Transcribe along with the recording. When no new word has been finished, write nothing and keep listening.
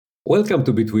Welcome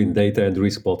to Between Data and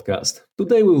Risk podcast.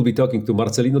 Today we will be talking to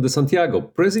Marcelino De Santiago,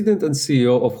 President and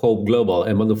CEO of Hope Global,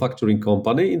 a manufacturing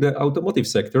company in the automotive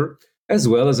sector, as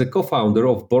well as a co-founder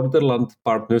of Borderland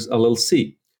Partners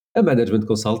LLC, a management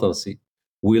consultancy.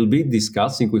 We'll be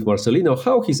discussing with Marcelino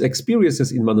how his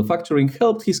experiences in manufacturing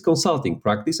helped his consulting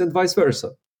practice and vice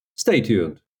versa. Stay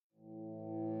tuned.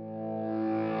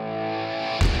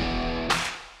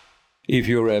 If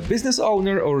you're a business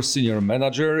owner or senior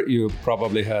manager, you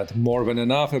probably had more than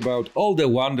enough about all the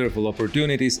wonderful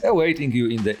opportunities awaiting you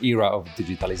in the era of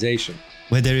digitalization.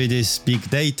 Whether it is big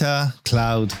data,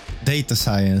 cloud, data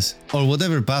science, or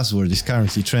whatever buzzword is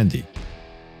currently trendy.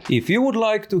 If you would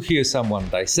like to hear someone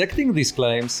dissecting these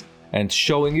claims and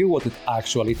showing you what it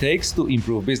actually takes to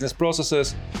improve business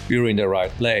processes, you're in the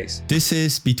right place. This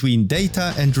is Between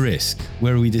Data and Risk,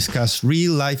 where we discuss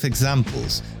real-life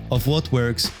examples of what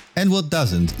works and what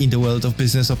doesn't in the world of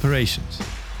business operations.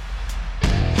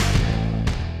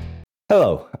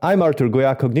 Hello, I'm Artur,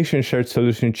 Cognition Shared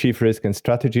Solution Chief Risk and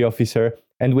Strategy Officer,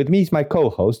 and with me is my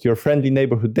co-host, your friendly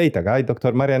neighborhood data guy,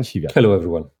 Dr. Marian. Hello,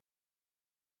 everyone.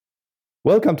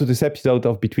 Welcome to this episode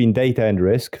of Between Data and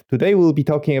Risk. Today we'll be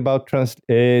talking about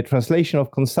translation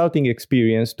of consulting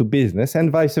experience to business and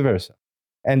vice versa.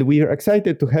 And we are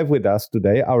excited to have with us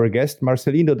today our guest,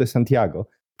 Marcelino De Santiago,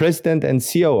 President and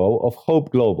COO of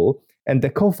Hope Global and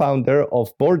the co-founder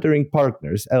of Borderland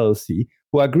Partners LLC,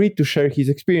 who agreed to share his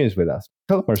experience with us.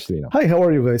 Hello, Marcelino. Hi, how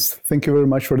are you guys? Thank you very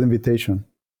much for the invitation.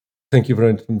 Thank you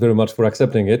very, very much for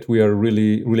accepting it. We are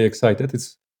really, really excited.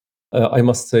 It's I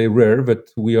must say, rare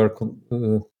that we are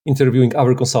interviewing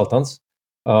our consultants.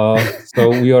 So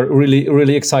we are really,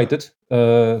 really excited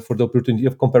for the opportunity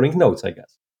of comparing notes, I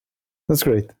guess. That's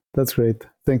great. That's great.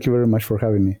 Thank you very much for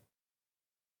having me.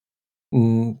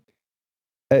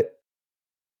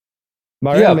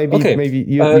 Marian, maybe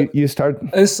you start.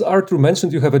 As Artur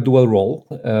mentioned, you have a dual role.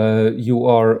 You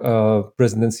are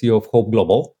President and CEO of Hope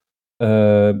Global.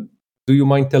 Do you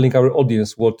mind telling our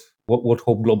audience what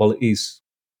Hope Global is?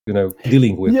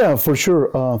 Dealing with? Yeah, for sure.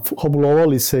 Hope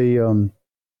Global is a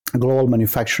global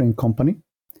manufacturing company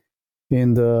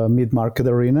in the mid-market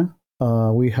arena.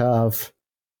 We have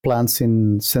plants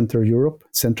in Central Europe.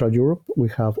 We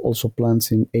have also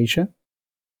plants in Asia.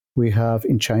 We have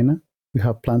in China. We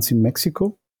have plants in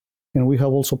Mexico. And we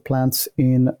have also plants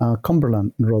in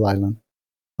Cumberland, in Rhode Island.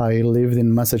 I lived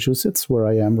in Massachusetts, where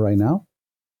I am right now.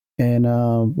 And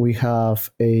we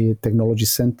have a technology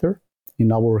center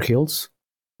in Our Hills,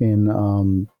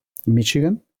 in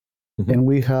Michigan, and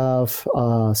we have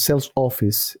a sales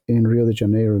office in Rio de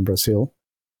Janeiro in Brazil,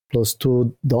 plus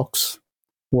 2 docks.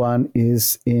 One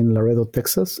is in Laredo,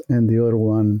 Texas, and the other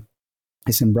one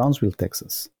is in Brownsville,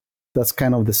 Texas. That's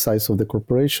kind of the size of the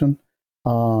corporation.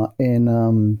 We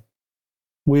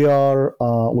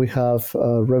have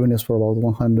revenues for about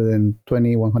 $120,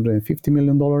 $150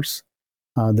 million.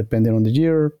 Depending on the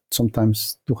year,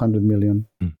 sometimes 200 million,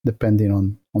 depending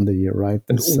on the year, right?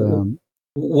 And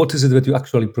what is it that you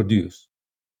actually produce?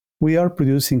 We are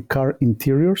producing car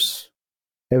interiors,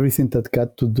 everything that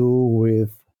got to do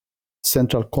with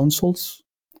central consoles,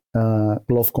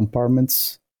 glove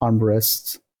compartments,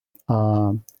 armrests,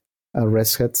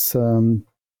 rest heads,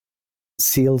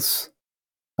 seals,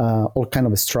 all kind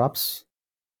of straps,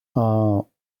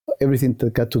 everything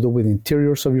that got to do with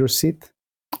interiors of your seat,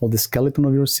 or the skeleton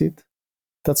of your seat.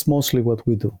 That's mostly what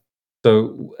we do.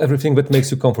 So everything that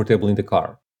makes you comfortable in the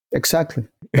car. Exactly.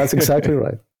 That's exactly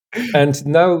right. And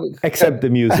now, except the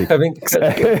music, and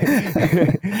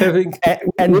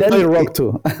then play rock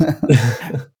too.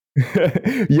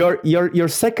 your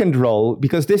second role,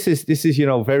 because this is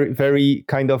very, very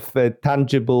kind of a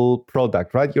tangible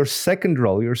product, right? Your second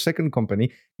role, your second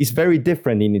company is very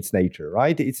different in its nature,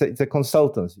 right? It's a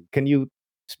consultancy. Can you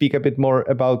speak a bit more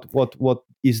about what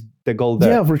is the goal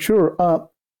there? Yeah, for sure.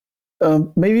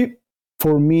 Maybe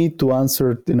for me to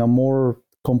answer it in a more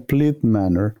complete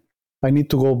manner, I need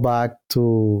to go back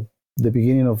to the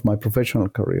beginning of my professional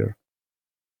career.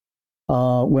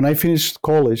 When I finished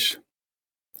college,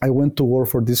 I went to work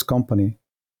for this company,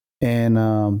 and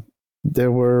we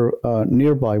were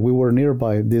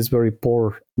nearby this very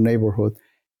poor neighborhood.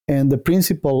 And the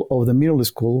principal of the middle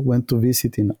school went to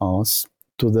visiting us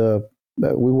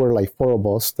we were like 4 of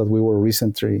us that we were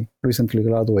recently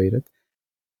graduated.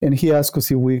 And he asked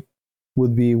us if we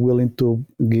would be willing to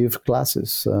give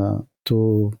classes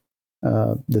to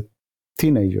the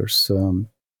teenagers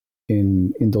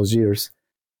in those years.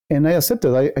 And I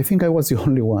accepted. I think I was the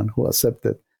only one who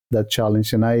accepted that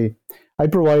challenge. And I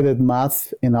provided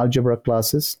math and algebra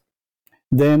classes.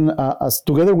 Then, as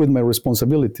together with my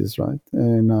responsibilities, right?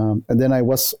 And then I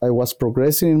was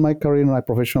progressing in my career, in my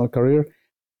professional career.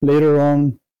 later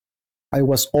on, I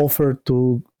was offered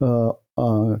to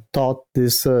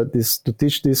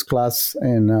teach this class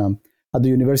at the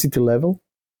university level,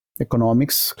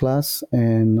 economics class,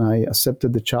 and I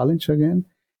accepted the challenge again.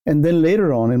 And then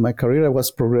later on in my career, I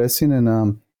was progressing,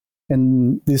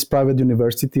 and this private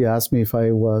university asked me if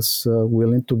I was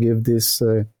willing to give this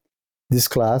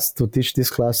class, to teach this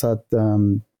class at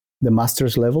the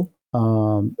master's level,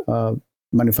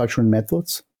 manufacturing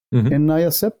methods, and I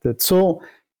accepted. So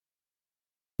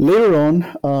later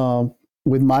on,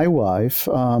 with my wife,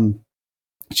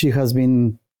 she has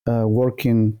been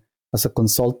working as a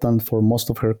consultant for most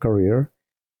of her career.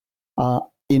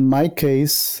 In my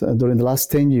case, during the last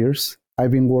 10 years,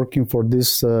 I've been working for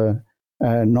this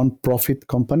non-profit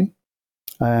company,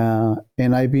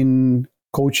 and I've been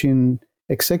coaching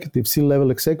executives,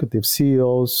 C-level executives,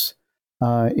 CEOs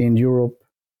in Europe,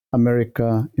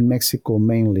 America, in Mexico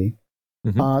mainly.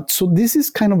 So this is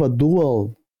kind of a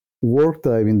dual work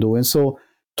that I've been doing. So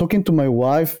talking to my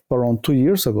wife around 2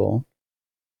 years ago,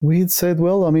 we said,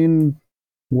 well, I mean,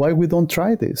 why we don't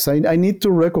try this? I need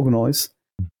to recognize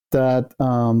that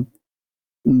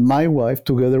my wife,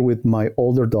 together with my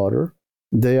older daughter,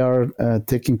 they are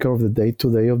taking care of the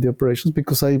day-to-day of the operations,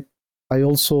 because I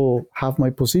also have my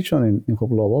position in Hope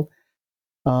Global,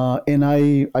 and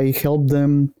I help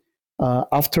them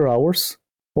after hours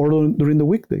or during the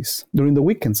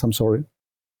weekends. I'm sorry.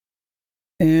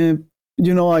 And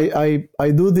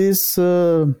I do this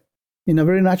in a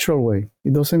very natural way.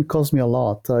 It doesn't cost me a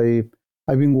lot.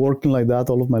 I've been working like that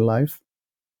all of my life.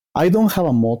 I don't have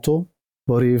a motto,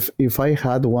 but if I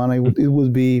had one, it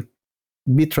would be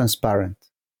transparent,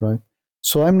 right?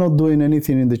 So I'm not doing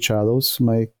anything in the shadows.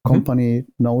 My company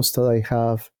knows that I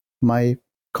have my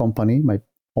company, my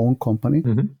own company,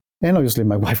 and obviously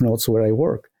my wife knows where I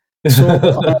work. So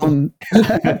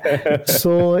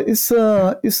so it's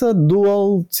a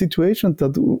dual situation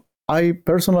that I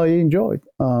personally enjoyed.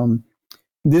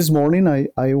 This morning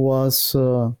I was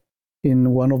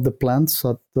in one of the plants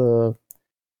at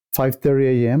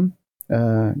 5:30 a.m.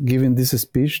 Giving this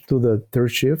speech to the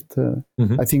third shift.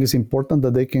 I think it's important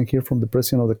that they can hear from the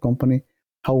president of the company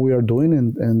how we are doing,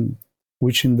 and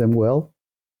wishing them well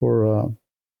for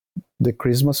the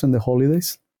Christmas and the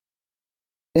holidays.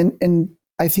 And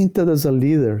I think that as a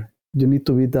leader, you need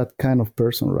to be that kind of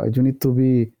person, right? You need to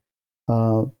be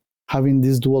having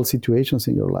these dual situations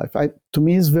in your life. To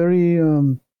me, it's very.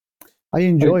 I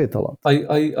enjoy it a lot.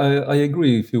 I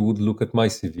agree. If you would look at my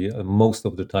CV, most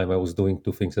of the time I was doing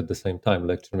two things at the same time: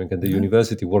 lecturing at the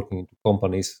university, working into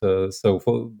companies.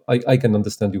 I can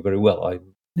understand you very well.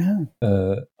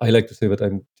 I like to say that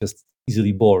I'm just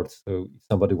easily bored. So if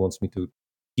somebody wants me to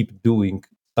keep doing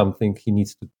something, he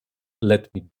needs to let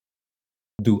me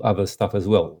do other stuff as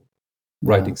well.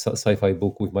 Writing sci-fi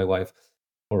book with my wife,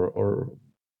 or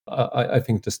I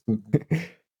think just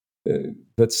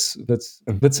that's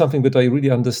something that I really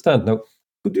understand. Now,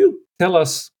 could you tell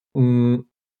us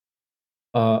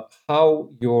how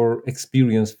your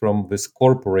experience from this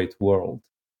corporate world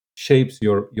shapes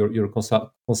your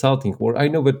consulting work? I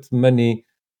know that many,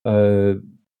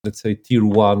 let's say, tier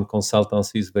one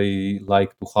consultancies, they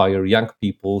like to hire young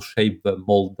people, shape them,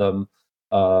 mold them,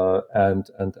 and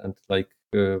like.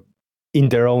 In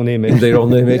their own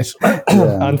image.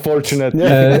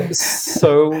 Unfortunately.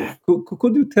 So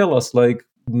could you tell us, like,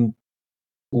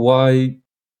 why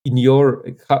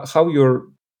how your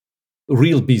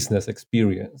real business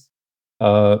experience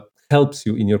helps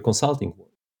you in your consulting work?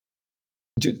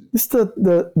 It's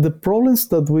the problems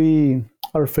that we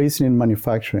are facing in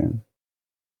manufacturing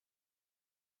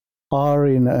are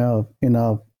in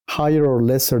a higher or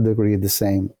lesser degree the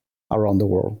same around the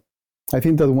world. I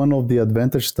think that one of the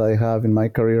advantages that I have in my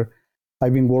career,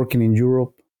 I've been working in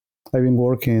Europe, I've been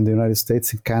working in the United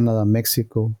States, in Canada,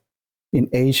 Mexico, in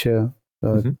Asia.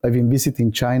 I've been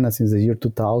visiting China since the year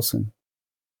 2000.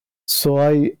 So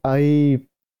I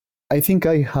think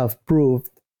I have proved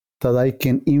that I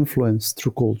can influence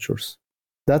through cultures.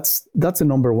 That's the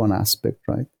number one aspect,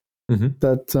 right?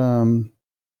 That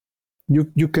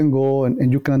you can go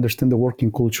and you can understand the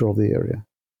working culture of the area.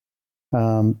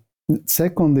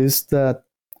 Second is that,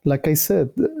 like I said,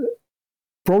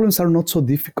 problems are not so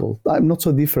difficult. I'm not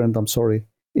so different, I'm sorry,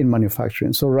 in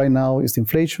manufacturing. So right now it's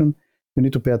inflation. You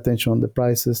need to pay attention on the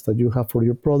prices that you have for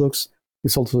your products.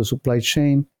 It's also the supply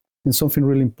chain. And something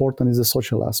really important is the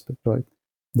social aspect, right?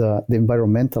 The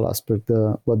environmental aspect,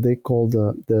 what they call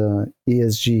the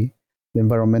ESG, the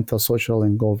environmental, social,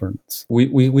 and governance.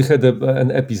 We had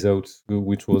an episode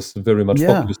which was very much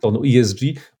focused on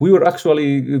ESG. We were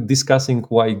actually discussing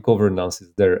why governance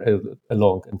is there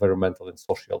along environmental and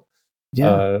social.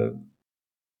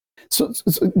 So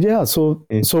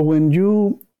when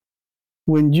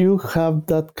you have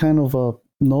that kind of a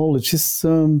knowledge, it's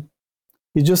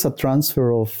just a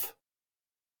transfer of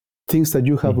things that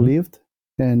you have lived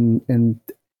and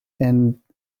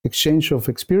exchange of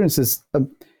experiences.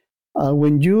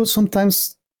 When you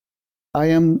sometimes I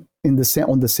am on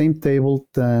the same table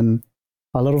than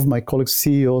a lot of my colleagues,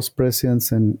 CEOs,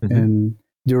 presidents, and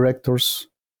directors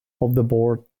of the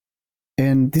board,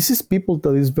 and this is people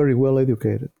that is very well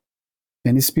educated,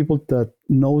 and it's people that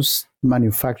knows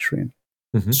manufacturing.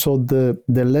 So the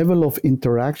level of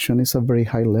interaction is a very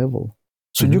high level.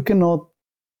 So you cannot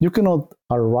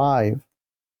arrive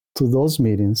to those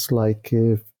meetings like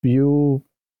if you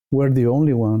were the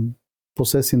only one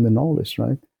possessing the knowledge,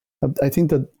 right? I think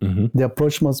that the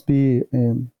approach must be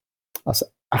as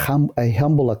a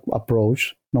humble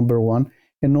approach, number one,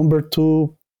 and number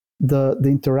two, the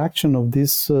interaction of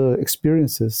these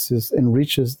experiences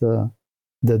enriches the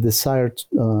desired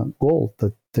goal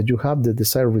that you have, the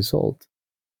desired result.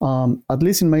 At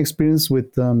least in my experience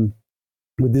with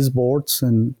these boards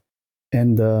and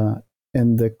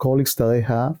the colleagues that I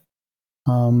have,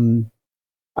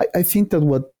 I think that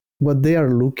what they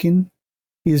are looking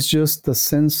is just a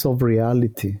sense of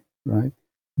reality, right?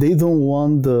 They don't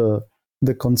want the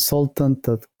consultant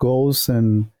that goes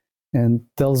and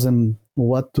tells them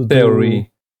what to do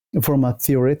from a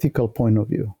theoretical point of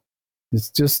view. It's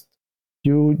just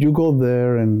you go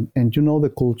there and you know the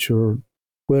culture,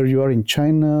 where you are in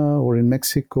China or in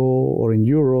Mexico or in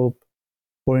Europe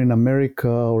or in America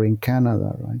or in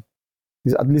Canada, right?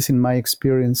 At least in my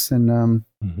experience, and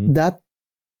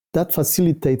that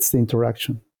facilitates the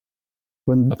interaction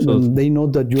when they know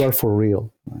that you are for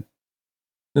real, right?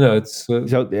 No, it's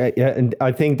and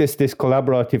I think this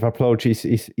collaborative approach is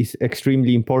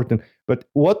extremely important. But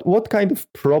what kind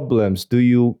of problems do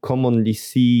you commonly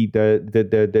see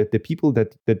the people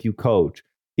that you coach?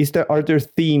 Are there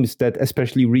themes that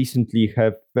especially recently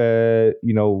have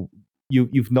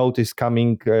you've noticed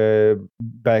coming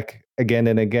back again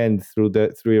and again through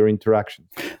your interactions?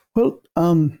 Well,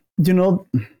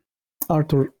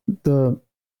 Artur,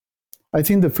 I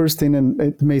think the first thing, and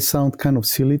it may sound kind of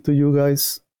silly to you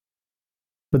guys,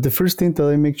 but the first thing that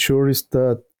I make sure is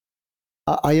that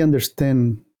I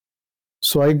understand.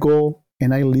 So I go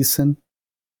and I listen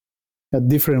at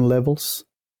different levels.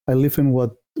 I listen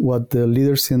what the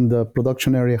leaders in the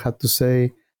production area had to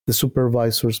say, the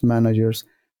supervisors, managers.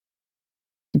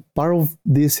 Part of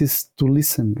this is to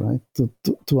listen, right?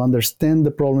 To understand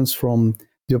the problems from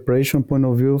the operation point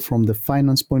of view, from the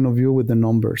finance point of view with the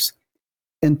numbers.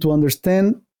 And to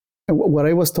understand what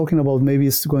I was talking about, maybe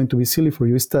it's going to be silly for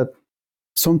you, is that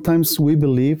sometimes we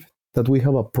believe that we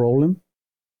have a problem,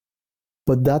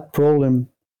 but that problem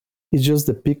is just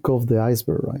the peak of the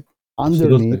iceberg, right?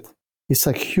 Underneath, it's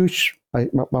a huge, a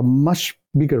much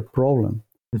bigger problem.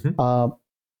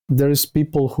 There is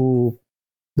people who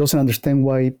doesn't understand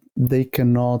why they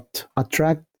cannot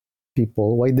attract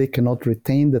people, why they cannot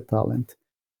retain the talent.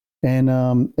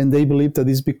 And they believe that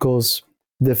it's because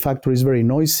the factory is very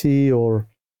noisy or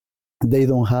they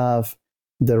don't have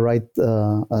the right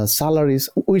salaries,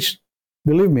 which,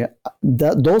 believe me,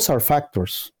 those are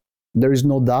factors. There is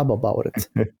no doubt about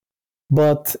it.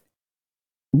 But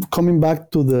coming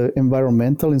back to the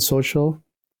environmental and social,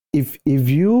 if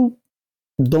you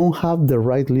don't have the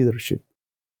right leadership,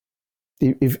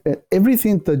 if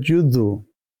everything that you do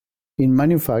in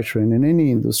manufacturing, in any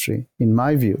industry, in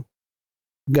my view,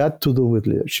 got to do with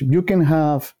leadership. You can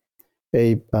have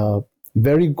a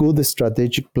very good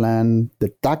strategic plan, the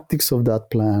tactics of that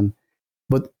plan,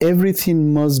 but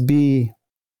everything must be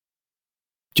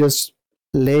just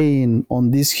laying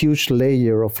on this huge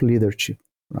layer of leadership,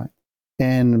 right?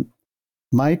 And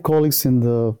my colleagues in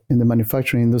the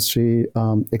manufacturing industry,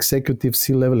 executives,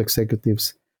 C-level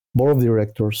executives, board of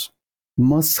directors,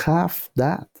 must have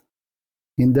that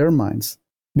in their minds,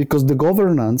 because the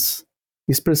governance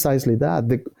is precisely that.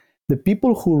 The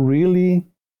people who really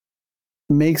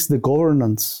makes the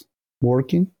governance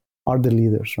working are the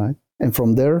leaders, right? And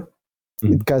from there,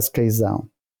 it cascades down.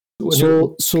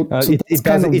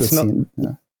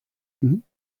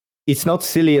 It's not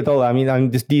silly at all. I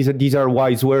mean, these are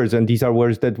wise words, and these are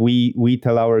words that we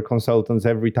tell our consultants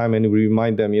every time, and we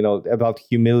remind them, about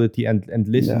humility and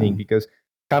listening, because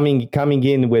coming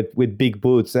in with big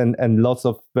boots and lots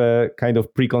of kind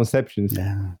of preconceptions.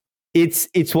 Yeah.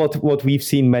 It's what we've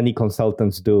seen many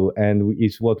consultants do, and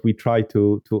it's what we try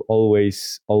to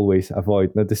always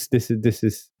avoid. Now, this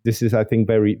is I think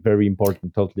very, very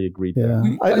important. Totally agreed. Yeah,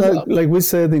 like we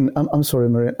said in I'm sorry,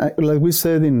 Marian. Like we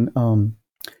said in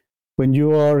when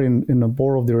you are in a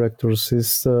board of directors,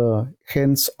 it's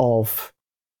hands off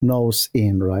nose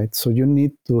in, right? So you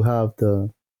need to have the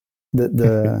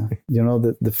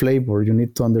the flavor. You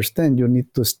need to understand. You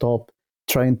need to stop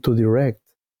trying to direct.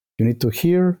 You need to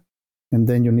hear, and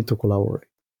then you need to collaborate.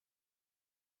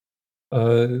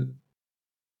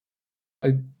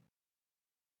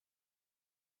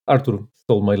 Artur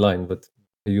stole my line, but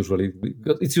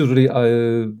it's usually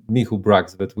me who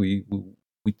brags that we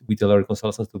tell our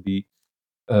consultants to be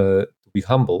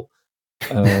humble.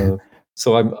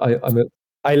 So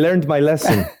I learned my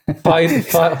lesson. Finally,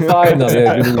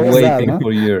 I've been waiting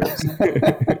for years.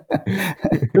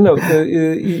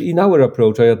 In our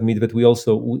approach, I admit that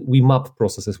we map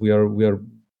processes. We are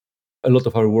a lot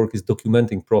of our work is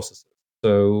documenting processes.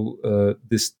 So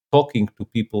this talking to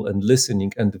people and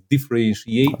listening and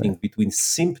differentiating between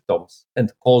symptoms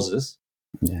and causes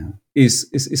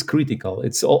is critical.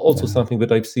 It's also something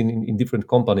that I've seen in different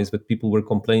companies, that people were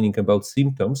complaining about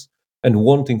symptoms and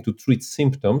wanting to treat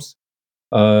symptoms.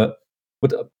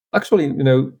 But actually,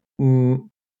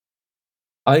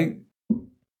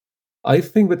 I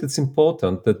think that it's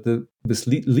important that this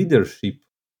leadership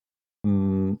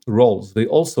roles, they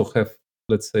also have,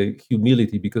 let's say,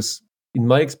 humility, because in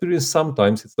my experience,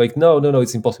 sometimes it's like, no,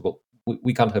 it's impossible.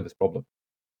 We can't have this problem.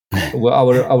 Well,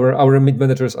 our mid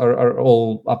managers are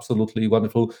all absolutely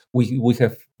wonderful. We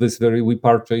have we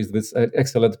purchased this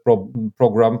excellent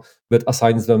program that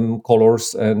assigns them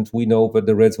colors, and we know that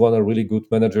the reds one are really good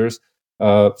managers.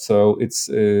 So it's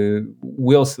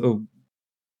we also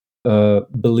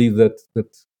believe that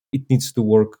it needs to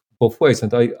work both ways.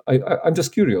 And I'm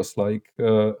just curious, like,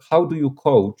 how do you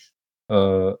coach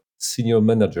senior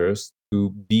managers to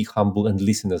be humble and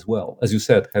listen as well? As you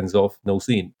said, hands off, nose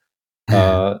in.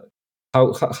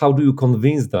 How do you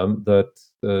convince them that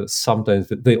sometimes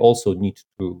that they also need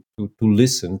to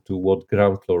listen to what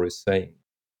ground floor is saying?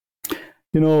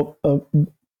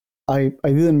 I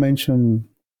didn't mention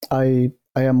I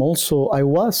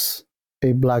was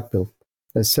a black belt,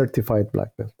 a certified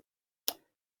black belt.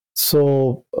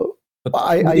 So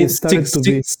I started to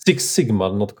be Six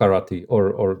Sigma, not karate,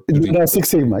 or no, Six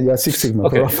Sigma. Yeah, Six Sigma.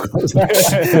 Okay.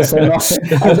 So no,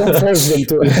 I don't force them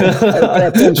to pay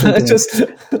attention to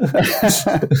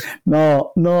me.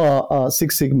 No,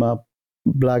 Six Sigma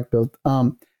black belt.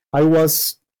 I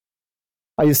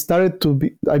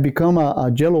become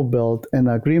a yellow belt and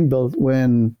a green belt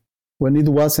when it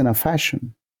wasn't a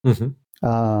fashion. Mm-hmm.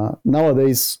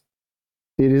 Nowadays,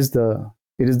 it is the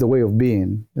way of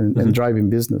being and driving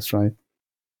business, right?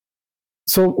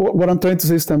 So what I'm trying to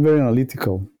say is I'm very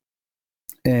analytical,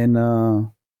 and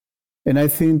I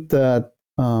think that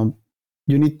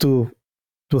you need to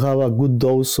have a good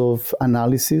dose of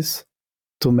analysis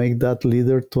to make that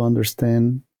leader to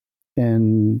understand,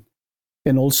 and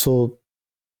also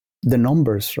the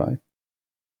numbers, right?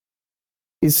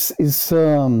 It's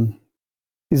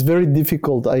very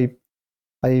difficult. I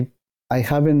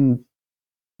haven't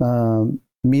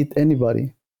meet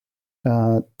anybody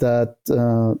that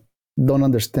don't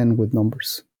understand with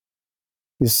numbers.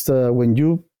 It's when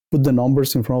you put the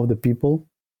numbers in front of the people,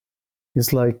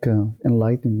 it's like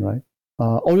enlightening, right?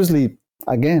 Obviously,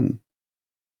 again,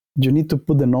 you need to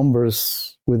put the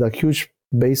numbers with a huge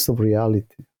base of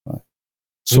reality, right?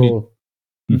 So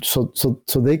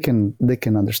they can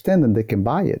understand and they can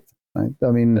buy it, right?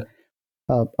 I mean,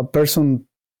 a person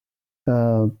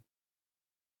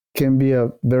can be a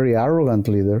very arrogant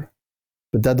leader,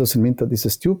 but that doesn't mean that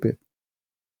he's stupid.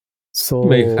 So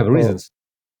may have reasons.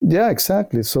 Yeah,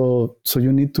 exactly. So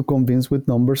you need to convince with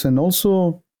numbers, and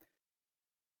also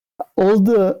all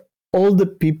the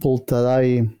people that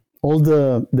all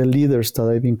the leaders that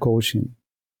I've been coaching,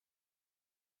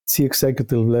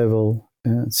 executive level,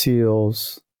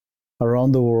 CEOs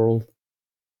around the world,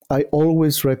 I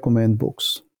always recommend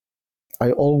books.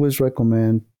 I always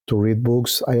recommend to read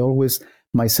books.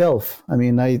 Myself, I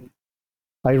mean, I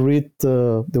read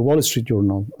the Wall Street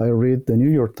Journal. I read the New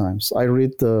York Times. I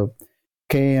read the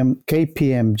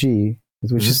KPMG,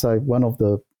 which is like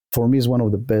for me, is one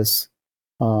of the best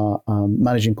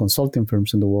managing consulting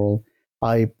firms in the world.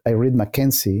 I read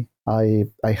McKinsey. I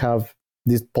have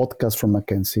this podcast from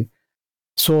McKinsey.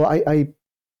 So I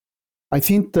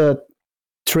think that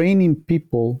training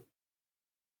people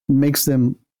makes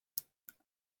them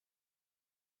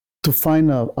to find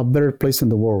a better place in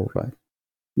the world, right?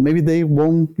 Maybe they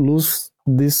won't lose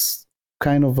this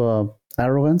kind of level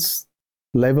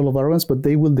of arrogance, but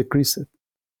they will decrease it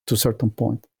to a certain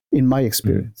point, in my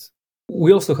experience.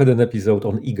 We also had an episode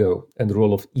on ego and the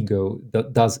role of ego.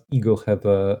 Does ego have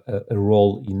a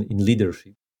role in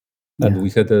leadership? And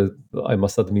we had I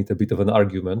must admit, a bit of an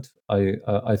argument.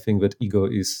 I think that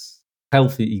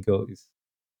healthy ego is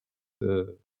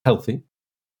healthy.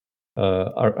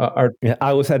 Yeah,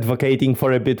 I was advocating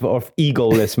for a bit of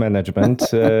egoless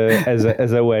management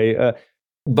as a way.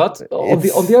 But on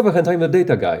the other hand, I'm a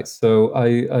data guy, so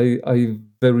I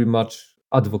very much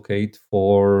advocate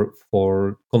for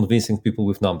convincing people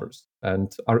with numbers,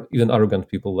 and even arrogant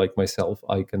people like myself,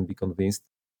 I can be convinced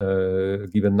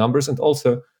given numbers. And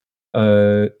also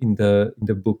in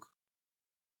the book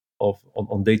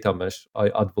on data mesh, I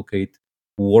advocate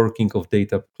working of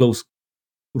data, close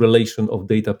relation of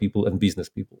data people and business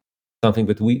people. Something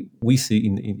that we see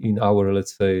in our,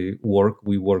 let's say, work.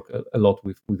 We work a lot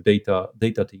with data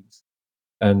teams,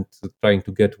 and trying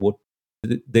to get what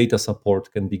data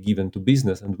support can be given to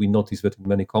business. And we notice that in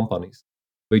many companies,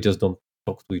 they just don't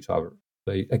talk to each other.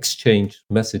 They exchange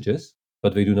messages,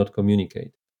 but they do not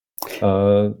communicate.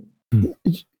 Marian,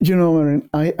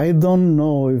 I don't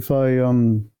know if I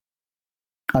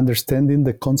understanding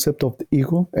the concept of the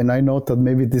ego, and I know that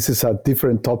maybe this is a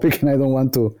different topic, and I don't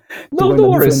want to go in a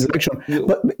different direction.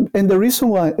 But the reason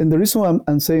why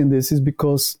I'm saying this is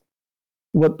because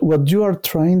what you are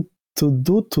trying to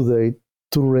do today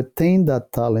to retain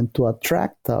that talent, to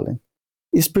attract talent,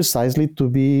 is precisely to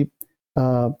be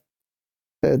an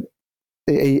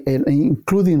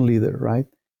including leader, right?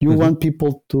 You want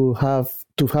people to have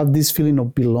this feeling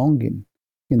of belonging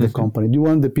in the company. You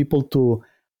want the people to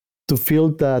feel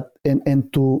that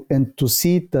and to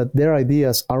see that their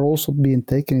ideas are also being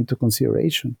taken into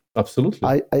consideration. Absolutely.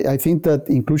 I think that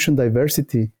inclusion,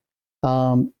 diversity,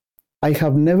 I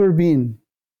have never been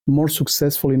more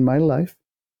successful in my life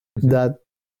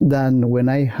than when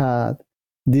I had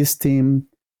this team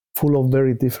full of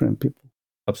very different people.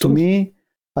 Absolutely. To me,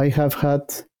 I have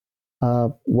had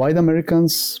white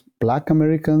Americans, Black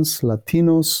Americans,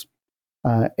 Latinos,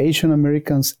 Asian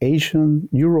Americans, Asian,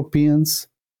 Europeans,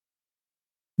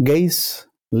 gays,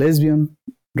 lesbian,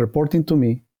 reporting to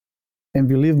me. And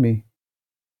believe me,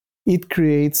 it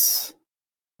creates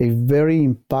a very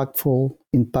impactful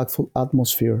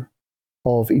atmosphere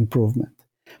of improvement.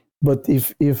 But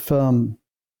if you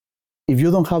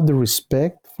don't have the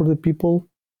respect for the people,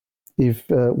 if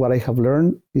what I have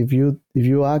learned, if you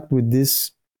act with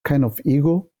this kind of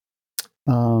ego,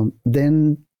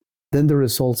 then the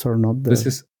results are not there.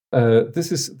 This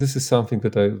is something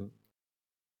that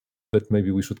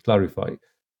maybe we should clarify.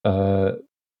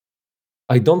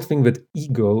 I don't think that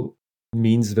ego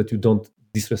means that you don't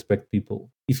disrespect people.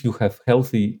 If you have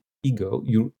healthy ego,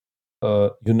 you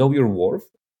know your worth,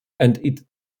 and it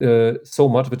so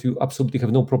much that you absolutely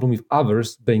have no problem with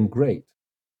others being great.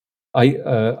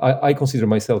 I consider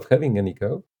myself having an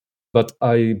ego, but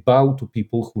I bow to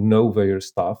people who know their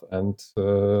stuff, and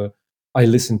I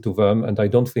listen to them. And I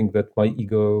don't think that my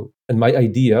ego and my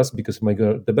ideas, because my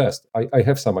ego are the best. I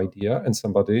have some idea, and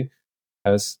somebody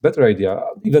has better idea.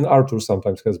 Even Artur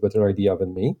sometimes has better idea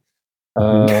than me.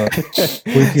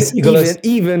 With his ego,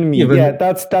 even me, yeah,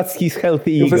 that's his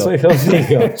healthy ego. That's my healthy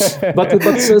ego. But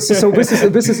so this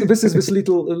is this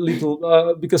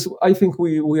little because I think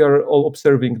we are all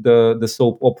observing the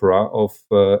soap opera of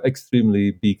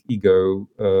extremely big ego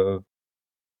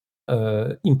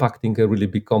impacting a really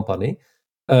big company.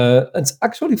 And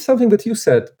actually, something that you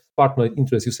said sparked my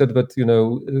interest. You said that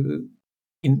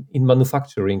in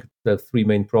manufacturing, the three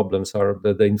main problems are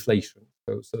the inflation.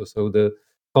 So the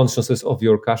consciousness of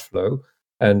your cash flow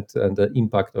and the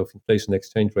impact of inflation,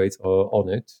 exchange rates on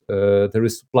it. There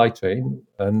is supply chain,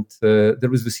 and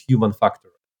there is this human factor.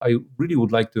 I really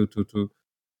would like to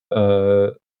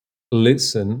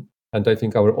listen, and I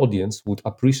think our audience would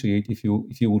appreciate if you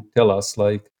would tell us,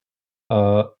 like,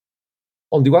 on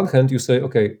the one hand, you say,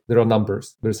 okay, there are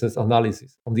numbers, there's this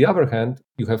analysis. On the other hand,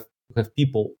 you have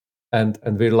people and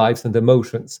their lives and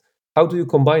emotions. How do you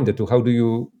combine the two? How do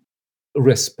you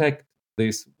respect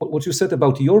this? What you said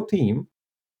about your team,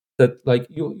 that like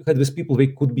you had these people, they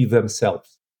could be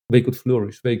themselves, they could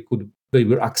flourish, they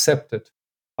were accepted.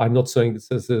 I'm not saying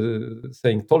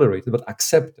tolerated, but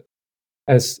accepted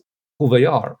as who they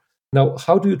are. Now,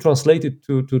 how do you translate it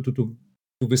to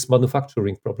this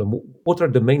manufacturing problem? What are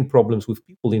the main problems with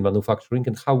people in manufacturing,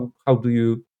 and how do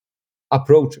you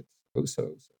approach it?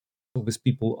 So these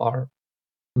people are,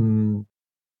 empowered.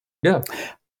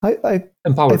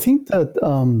 I think that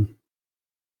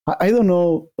I don't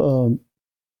know,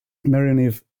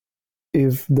 Marian,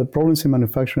 if the problems in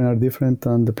manufacturing are different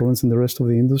than the problems in the rest of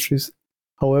the industries.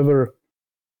 However,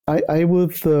 I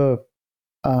would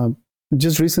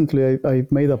just recently I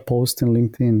made a post in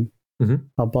LinkedIn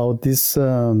about this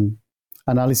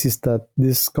analysis that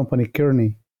this company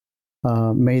Kearney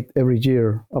made every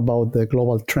year about the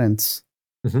global trends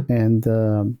and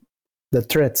the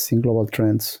threats in global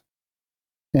trends.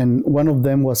 And one of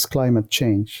them was climate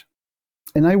change.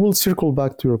 and I will circle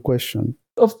back to your question.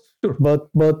 Oh, sure. But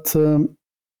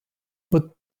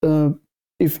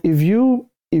if you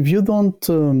don't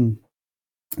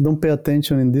pay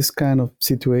attention in this kind of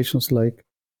situations like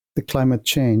the climate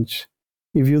change,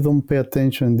 if you don't pay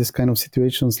attention in this kind of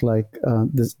situations like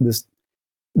this,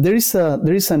 there is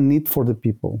a need for the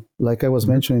people, like I was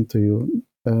mentioning to you,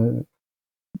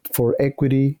 for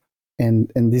equity and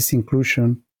this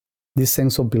inclusion, this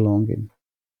sense of belonging.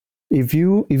 If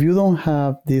you don't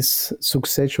have this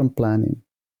succession planning,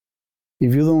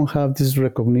 if you don't have this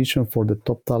recognition for the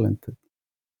top talented,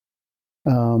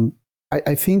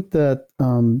 I think that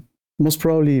most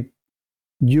probably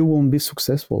you won't be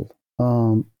successful.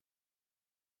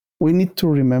 We need to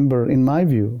remember, in my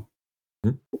view,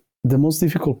 the most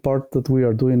difficult part that we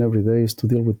are doing every day is to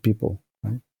deal with people,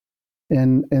 right?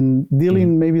 And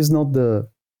dealing maybe is not the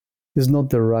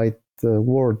right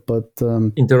word, but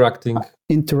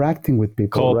interacting with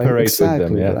people, cooperate right?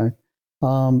 Exactly, with them, yeah.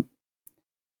 Right.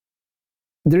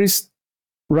 There is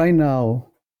right now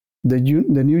the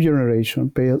new generation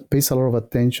pays a lot of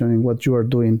attention in what you are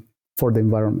doing for the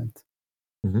environment.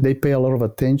 They pay a lot of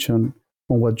attention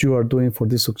on what you are doing for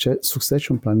this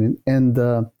succession planning and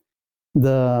the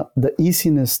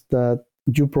easiness that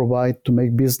you provide to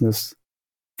make business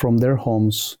from their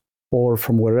homes or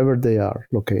from wherever they are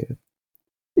located.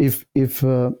 If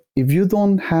you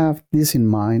don't have this in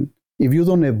mind, if you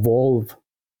don't evolve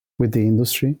with the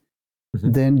industry,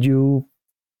 then you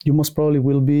most probably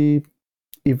will be,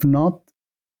 if not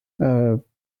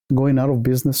going out of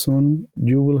business soon,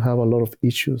 you will have a lot of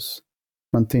issues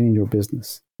maintaining your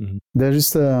business. There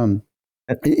is,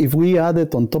 if we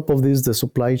added on top of this the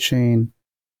supply chain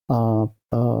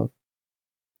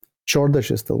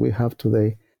shortages that we have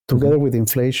today, together with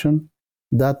inflation,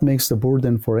 that makes the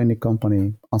burden for any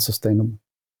company unsustainable.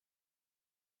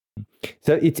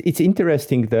 So it's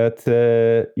interesting that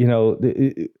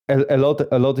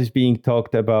a lot is being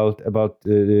talked about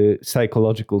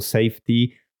psychological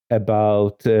safety,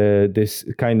 about this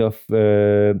kind of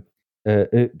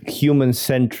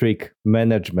human-centric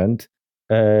management.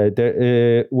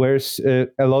 Where's a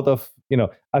lot of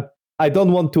I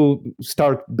don't want to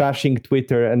start bashing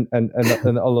Twitter and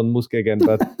Elon Musk again,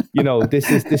 but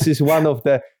this is one of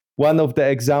the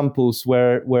examples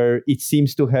where it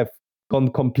seems to have gone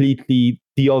completely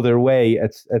the other way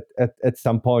at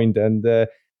some point, and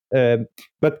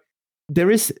but there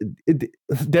is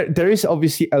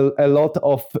obviously a lot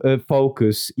of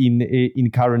focus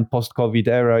in current post-COVID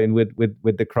era and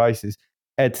with the crisis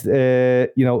at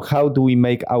how do we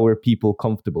make our people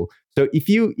comfortable. So if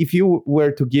you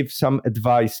were to give some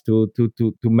advice to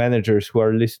managers who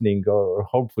are listening or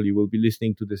hopefully will be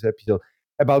listening to this episode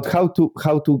about how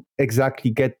to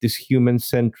exactly get this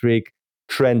human-centric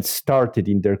trend started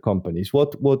in their companies,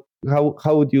 how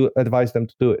would you advise them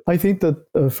to do it? I think that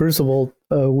first of all,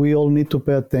 we all need to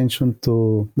pay attention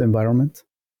to the environment.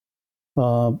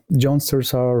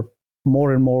 Youngsters are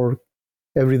more and more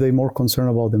every day more concerned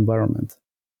about the environment.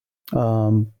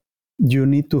 You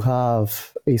need to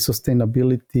have a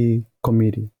sustainability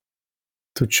committee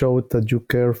to show that you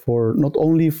care for not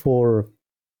only for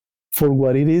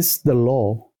what it is, the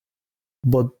law,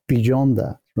 but beyond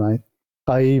that, right?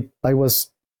 I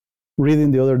was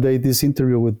reading the other day this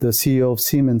interview with the CEO of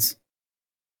Siemens,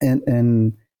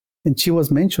 and she was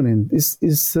mentioning is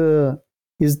the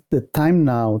time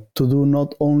now to do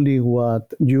not only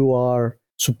what you are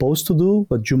supposed to do,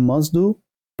 what you must do,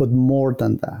 but more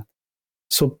than that.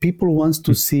 So people want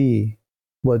to see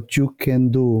what you can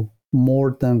do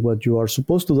more than what you are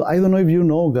supposed to do. I don't know if you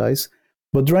know, guys,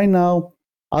 but right now,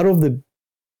 out of the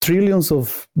trillions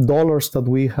of dollars that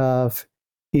we have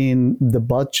in the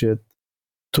budget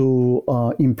to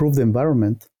improve the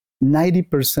environment,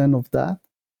 90% of that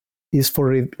is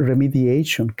for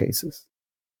remediation cases.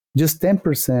 Just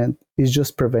 10% is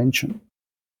just prevention.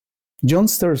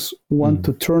 Youngsters want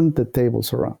to turn the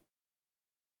tables around.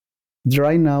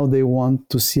 Right now, they want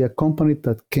to see a company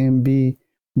that can be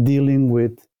dealing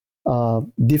with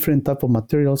different type of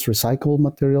materials, recyclable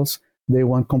materials. They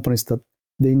want companies that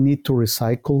they need to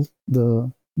recycle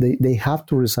they have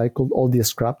to recycle all the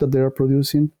scrap that they are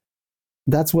producing.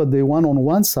 That's what they want on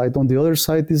one side. On the other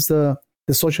side is the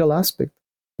social aspect.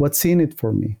 What's in it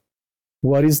for me?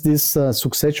 What is this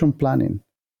succession planning?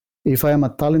 If I am a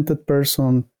talented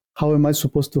person, how am I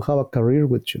supposed to have a career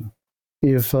with you?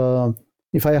 If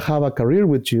I have a career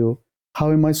with you,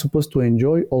 how am I supposed to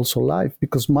enjoy also life?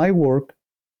 Because my work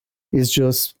is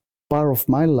just part of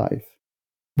my life,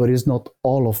 but it's not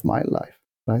all of my life,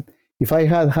 right? If I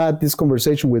had this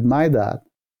conversation with my dad,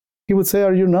 he would say,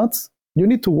 "Are you nuts? You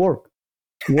need to work,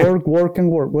 work,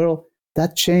 and work." Well,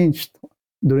 that changed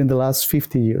during the last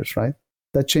 50 years, right?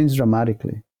 That changed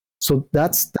dramatically. So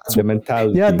that's the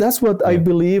mentality. Yeah, that's what I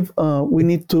believe we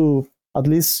need to, at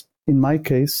least in my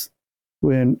case,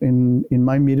 when in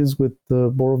my meetings with the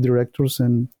board of directors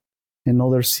and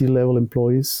other C-level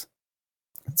employees,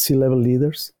 C-level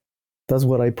leaders, that's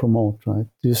what I promote, right?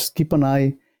 Just keep an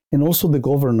eye, and also the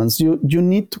governance. You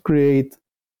need to create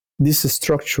these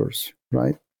structures,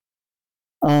 right?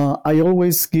 I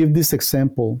always give this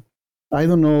example. I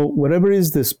don't know, whatever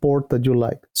is the sport that you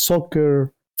like,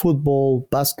 soccer, football,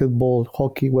 basketball,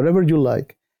 hockey, whatever you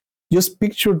like, just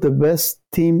picture the best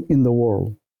team in the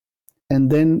world. And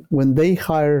then when they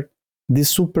hire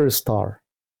this superstar,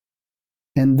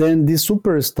 and then this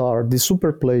superstar, this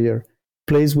super player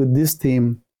plays with this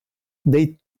team,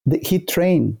 he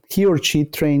or she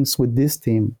trains with this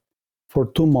team for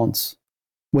 2 months.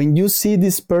 When you see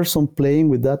this person playing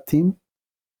with that team,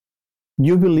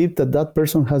 you believe that that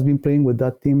person has been playing with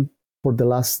that team for the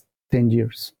last 10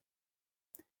 years.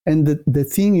 And the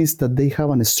thing is that they have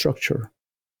a structure.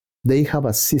 They have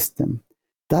a system.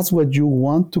 That's what you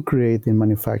want to create in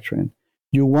manufacturing.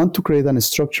 You want to create a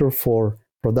structure for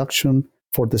production,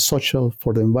 for the social,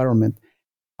 for the environment.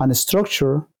 And a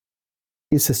structure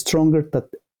is stronger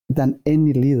than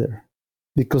any leader,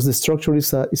 because the structure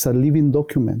is a living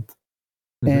document.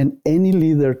 Mm-hmm. And any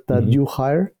leader that you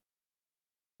hire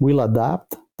will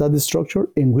adapt that structure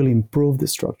and will improve the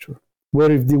structure. Where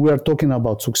if we are talking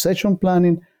about succession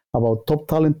planning, about top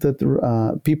talented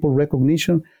people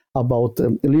recognition, about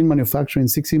lean manufacturing,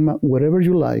 Six Sigma, whatever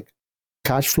you like,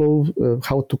 cash flow,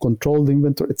 how to control the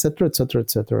inventory, etc., etc.,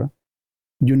 etc.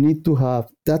 You need to have,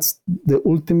 that's the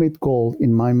ultimate goal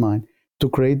in my mind, to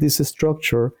create this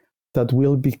structure that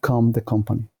will become the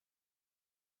company.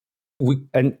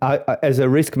 And I, as a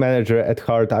risk manager at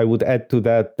heart, I would add to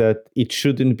that it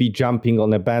shouldn't be jumping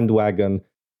on a bandwagon,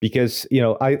 because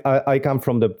I come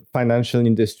from the financial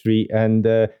industry, and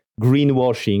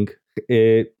greenwashing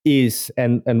is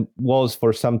and was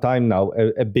for some time now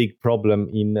a big problem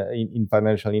in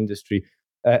financial industry,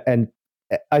 and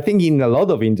I think in a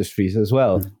lot of industries as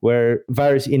well, where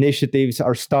various initiatives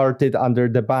are started under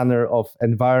the banner of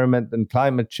environment and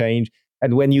climate change.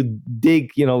 And when you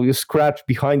dig, you scratch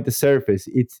behind the surface,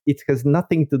 it has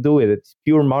nothing to do with it. It's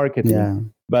pure marketing. Yeah.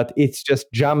 But it's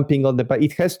just jumping on but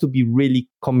it has to be really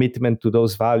commitment to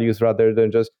those values, rather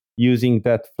than just using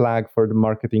that flag for the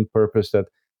marketing purpose that,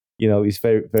 is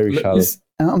very, very shallow.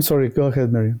 I'm sorry, go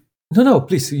ahead, Marian. No,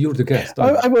 please, you're the guest.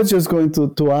 I was just going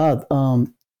to add,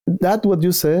 that what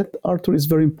you said, Artur, is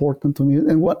very important to me.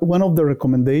 And one of the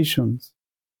recommendations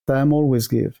that I'm always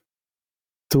give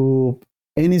to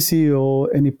any CEO,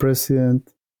 any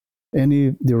president,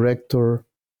 any director,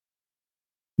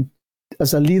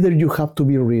 as a leader, you have to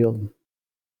be real,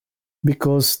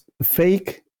 because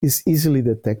fake is easily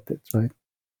detected, right?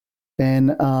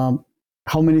 And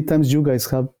how many times you guys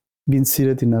have been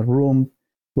seated in a room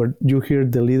where you hear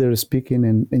the leader speaking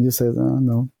and you say, oh,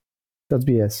 no, that's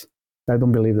BS. I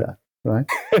don't believe that, right?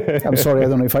 I'm sorry, I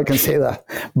don't know if I can say that.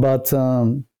 But,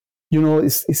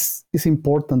 it's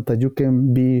important that you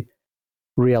can be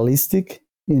realistic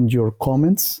in your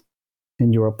comments,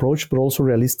 in your approach, but also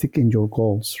realistic in your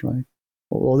goals, right?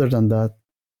 Other than that,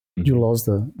 you lost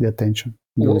the attention,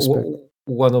 the respect.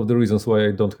 One of the reasons why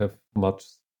I don't have much,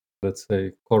 let's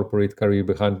say, corporate career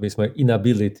behind me is my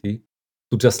inability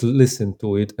to just listen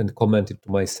to it and comment it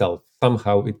to myself.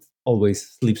 Somehow it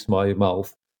always slips my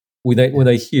mouth. When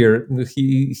I hear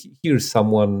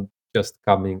someone just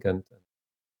coming and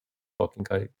talking,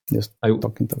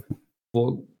 talking.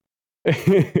 Well,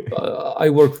 I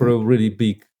work for a really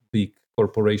big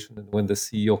corporation, and when the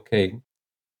CEO came,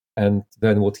 and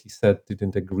then what he said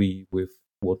didn't agree with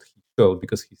what he showed,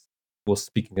 because he was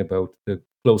speaking about the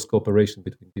close cooperation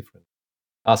between different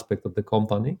aspects of the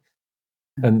company,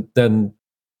 and then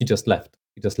he just left.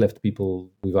 He just left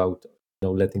people without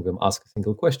letting them ask a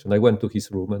single question. I went to his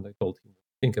room and I told him,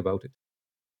 think about it,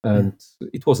 and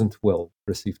it wasn't well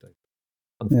received.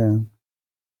 Yeah.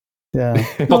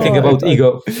 Talking about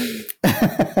ego.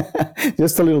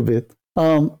 Just a little bit.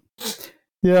 I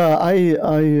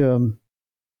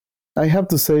have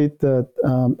to say that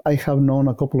I have known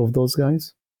a couple of those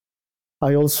guys.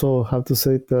 I also have to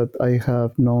say that I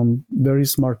have known very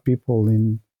smart people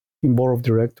in board of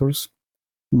directors.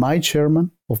 My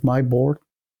chairman of my board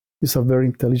is a very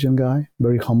intelligent guy,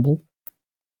 very humble,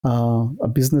 a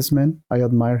businessman. I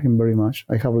admire him very much.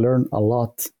 I have learned a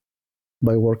lot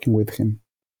by working with him.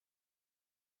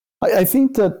 I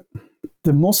think that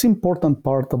the most important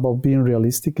part about being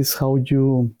realistic is how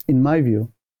you, in my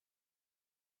view,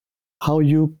 how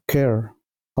you care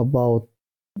about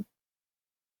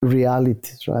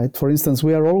realities, right? For instance,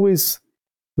 we are always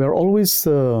we're always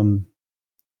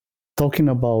talking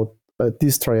about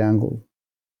this triangle.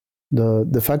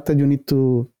 The fact that you need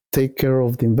to take care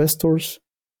of the investors,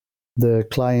 the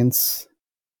clients,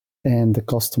 and the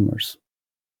customers.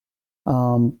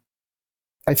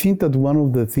 I think that one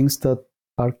of the things that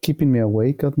are keeping me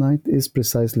awake at night is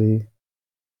precisely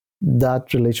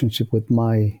that relationship with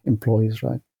my employees,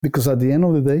 right? Because at the end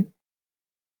of the day,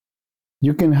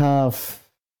 you can have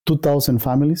 2,000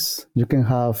 families, you can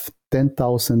have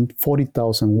 10,000,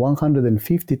 40,000,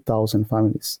 150,000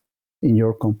 families in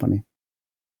your company.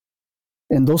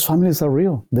 And those families are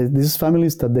real. These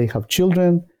families that they have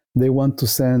children, they want to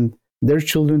send their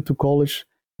children to college,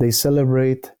 they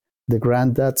celebrate the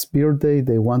granddad's birthday,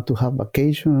 they want to have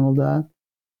vacation and all that.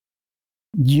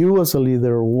 You as a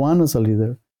leader, one as a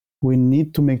leader, we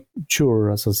need to make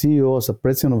sure, as a CEO, as a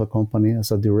president of a company,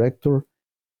 as a director,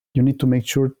 you need to make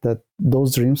sure that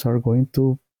those dreams are going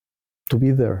to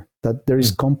be there, that there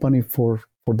is company for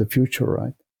the future,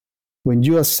 right? When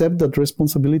you accept that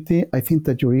responsibility, I think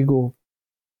that your ego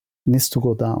needs to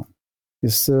go down.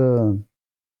 It's a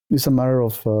matter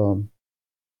of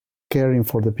caring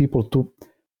for the people,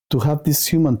 to have this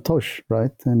human touch,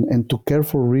 right? And to care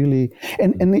for really,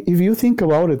 and if you think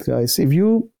about it, guys, if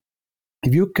you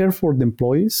care for the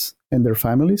employees and their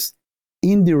families,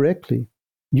 indirectly,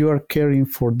 you are caring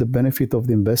for the benefit of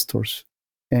the investors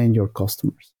and your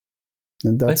customers.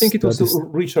 And I think it was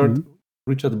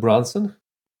Richard Branson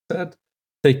said,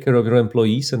 "Take care of your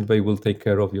employees, and they will take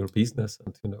care of your business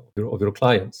and of your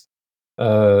clients."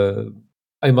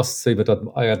 I must say that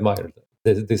I admire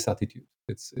this attitude.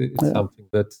 It's something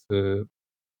that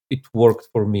it worked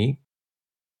for me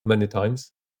many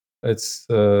times. It's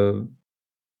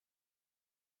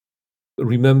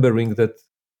remembering that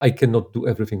I cannot do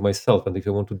everything myself, and if I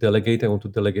want to delegate, I want to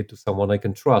delegate to someone I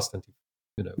can trust, and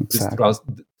this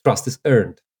trust is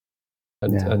earned.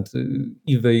 And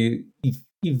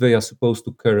if they are supposed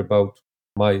to care about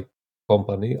my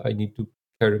company, I need to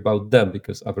care about them,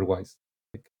 because otherwise,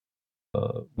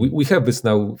 we have this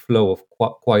now flow of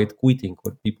quiet quitting,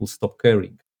 where people stop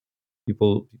caring.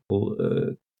 People,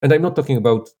 and I'm not talking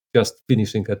about just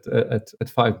finishing at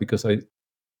 5, because I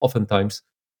oftentimes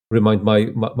remind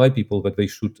my people that they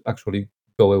should actually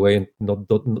go away and not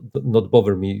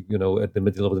bother me, at the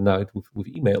middle of the night with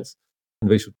emails,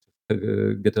 and they should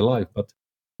get a life. But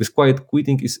this quiet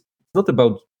quitting is not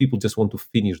about people just want to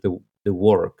finish the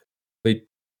work. They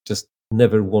just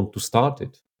never want to start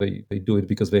it. They do it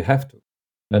because they have to,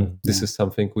 and this is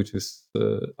something which is,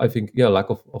 I think, lack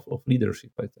of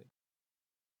leadership, I think.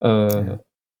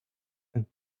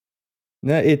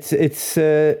 No, it's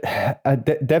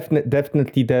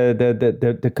definitely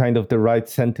the kind of the right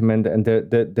sentiment and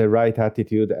the right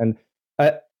attitude, and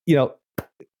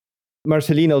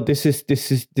Marcelino, this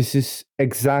is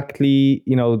exactly,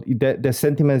 the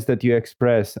sentiments that you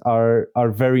express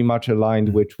are very much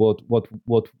aligned with what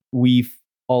we've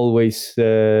always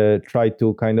tried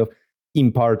to kind of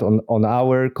impart on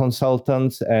our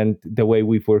consultants and the way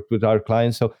we've worked with our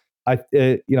clients. So I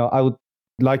would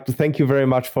like to thank you very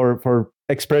much for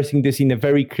expressing this in a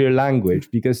very clear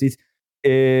language, because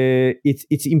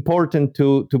it's important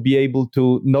to be able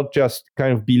to not just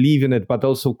kind of believe in it, but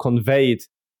also convey it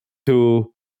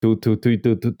to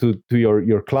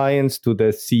your clients, to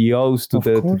the CEOs, to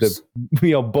the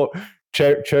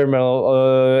chairman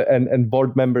and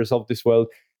board members of this world.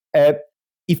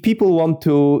 If people want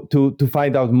to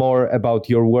find out more about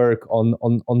your work on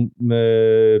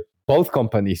both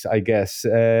companies, I guess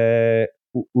the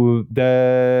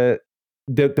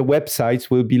websites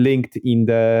will be linked in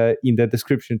the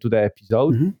description to the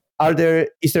episode. Mm-hmm.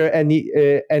 Is there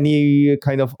any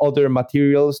kind of other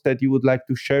materials that you would like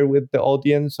to share with the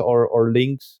audience, or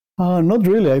links? Not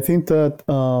really. I think that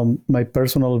my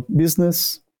personal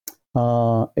business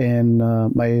and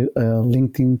my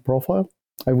LinkedIn profile,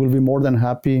 I will be more than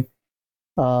happy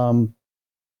in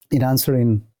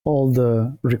answering all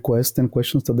the requests and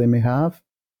questions that they may have,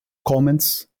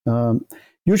 comments.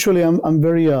 Usually, I'm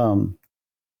very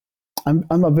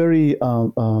I'm a very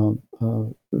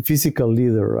physical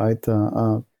leader, right?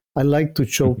 I like to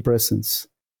show presence.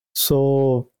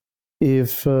 So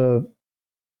if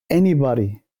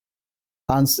anybody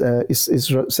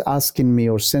is asking me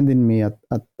or sending me a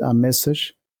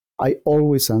message, I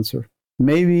always answer.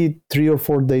 Maybe 3 or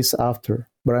 4 days after,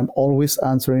 but I'm always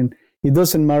answering. It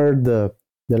doesn't matter the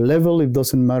level. It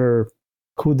doesn't matter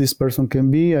who this person can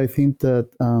be. I think that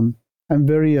I'm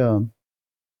very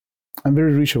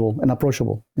reachable and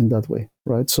approachable in that way,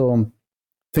 right? So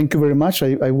thank you very much.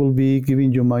 I will be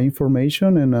giving you my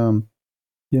information, and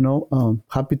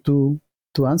happy to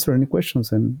answer any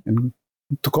questions and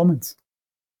to comments.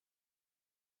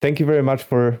 Thank you very much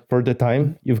for the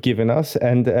time you've given us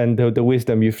and the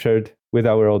wisdom you've shared with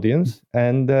our audience.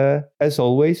 And as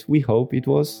always, we hope it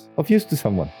was of use to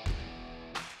someone.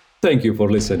 Thank you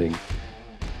for listening.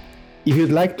 If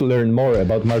you'd like to learn more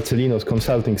about Marcelino's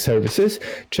consulting services,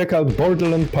 check out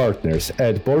Borderland Partners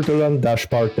at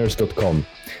borderland-partners.com.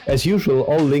 As usual,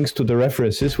 all links to the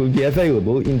references will be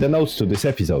available in the notes to this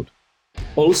episode.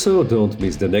 Also, don't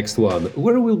miss the next one,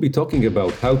 where we'll be talking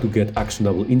about how to get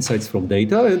actionable insights from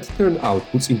data and turn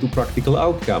outputs into practical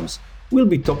outcomes. We'll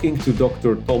be talking to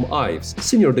Dr. Tom Ives,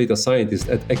 Senior Data Scientist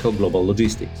at Echo Global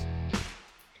Logistics.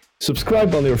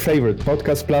 Subscribe on your favorite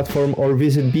podcast platform or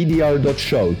visit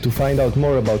bdr.show to find out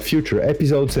more about future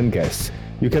episodes and guests.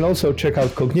 You can also check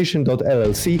out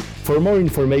cognition.llc for more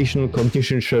information on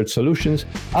Cognition Shared Solutions,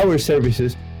 our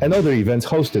services, and other events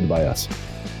hosted by us.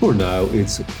 For now,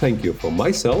 it's thank you from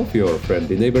myself, your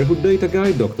friendly neighborhood data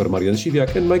guy, Dr. Marian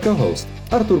and my co-host,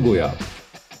 Artur.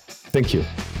 Thank you.